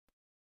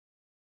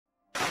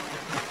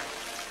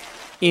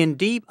In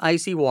deep,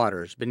 icy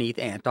waters beneath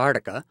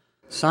Antarctica,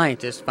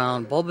 scientists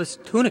found bulbous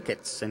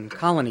tunicates and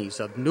colonies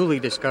of newly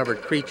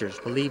discovered creatures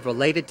believed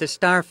related to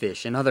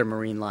starfish and other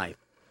marine life.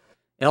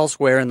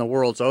 Elsewhere in the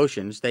world's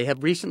oceans, they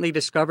have recently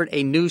discovered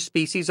a new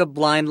species of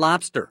blind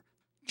lobster,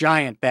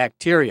 giant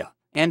bacteria,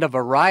 and a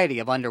variety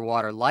of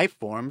underwater life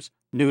forms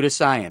new to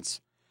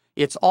science.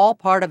 It's all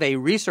part of a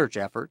research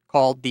effort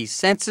called the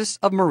Census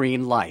of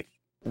Marine Life.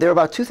 There are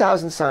about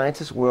 2,000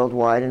 scientists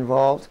worldwide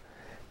involved.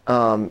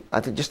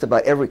 I think just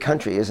about every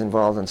country is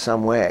involved in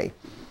some way.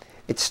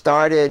 It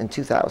started in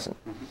 2000,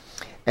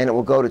 and it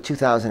will go to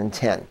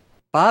 2010.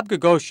 Bob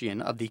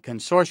Gagosian of the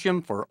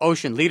Consortium for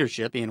Ocean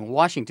Leadership in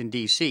Washington,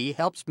 D.C.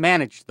 helps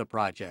manage the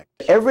project.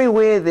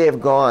 Everywhere they've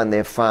gone,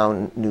 they've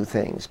found new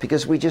things,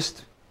 because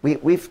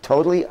we've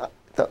totally,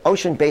 the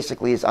ocean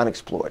basically is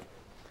unexplored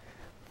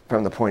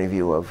from the point of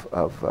view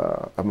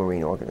of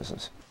marine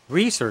organisms.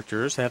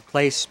 Researchers have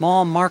placed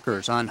small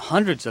markers on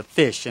hundreds of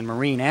fish and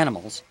marine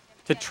animals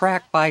to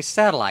track by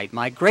satellite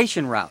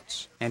migration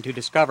routes and to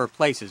discover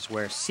places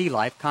where sea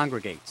life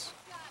congregates.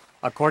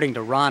 According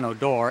to Ron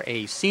Odor,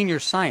 a senior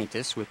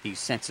scientist with the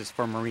Census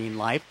for Marine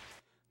Life,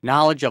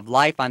 knowledge of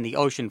life on the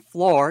ocean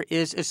floor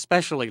is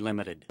especially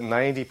limited.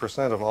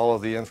 90% of all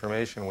of the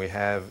information we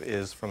have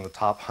is from the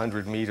top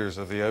 100 meters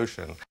of the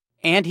ocean.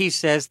 And he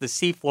says the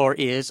seafloor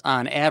is,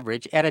 on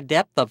average, at a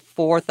depth of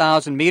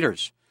 4,000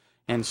 meters.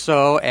 And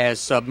so, as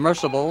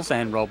submersibles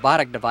and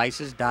robotic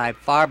devices dive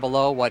far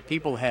below what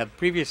people have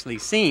previously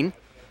seen,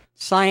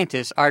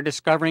 scientists are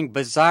discovering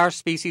bizarre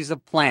species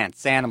of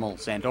plants,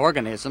 animals, and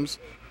organisms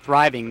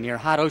thriving near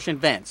hot ocean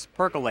vents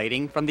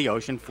percolating from the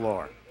ocean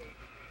floor.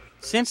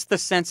 Since the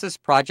census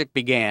project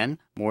began,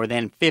 more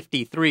than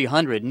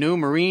 5,300 new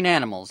marine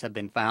animals have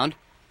been found.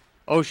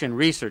 Ocean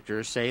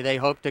researchers say they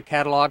hope to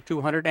catalog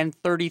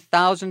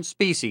 230,000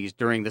 species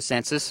during the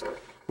census,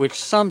 which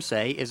some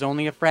say is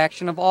only a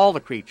fraction of all the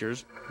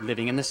creatures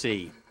living in the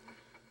sea.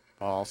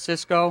 Paul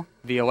Sisco,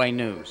 VOA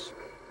News.